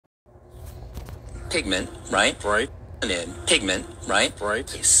pigment, right? Right. Melanin pigment, right?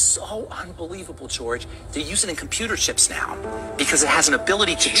 Right. Is so unbelievable, George. They use it in computer chips now because it has an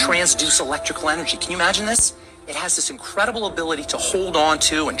ability to transduce electrical energy. Can you imagine this? It has this incredible ability to hold on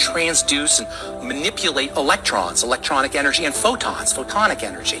to and transduce and manipulate electrons, electronic energy, and photons, photonic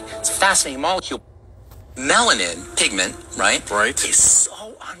energy. It's a fascinating molecule. Melanin pigment, right? Right. Is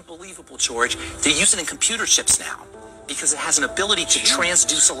so unbelievable, George. They use it in computer chips now because it has an ability to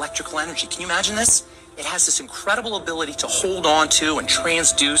transduce electrical energy. Can you imagine this? It has this incredible ability to hold on to and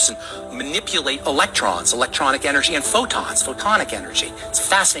transduce and manipulate electrons, electronic energy, and photons, photonic energy. It's a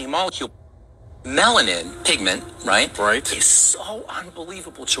fascinating molecule. Melanin pigment, right? Right. Is so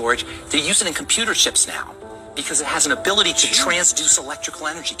unbelievable, George. They use it in computer chips now because it has an ability to transduce electrical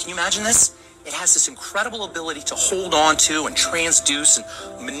energy. Can you imagine this? It has this incredible ability to hold on to and transduce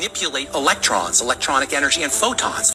and manipulate electrons, electronic energy, and photons.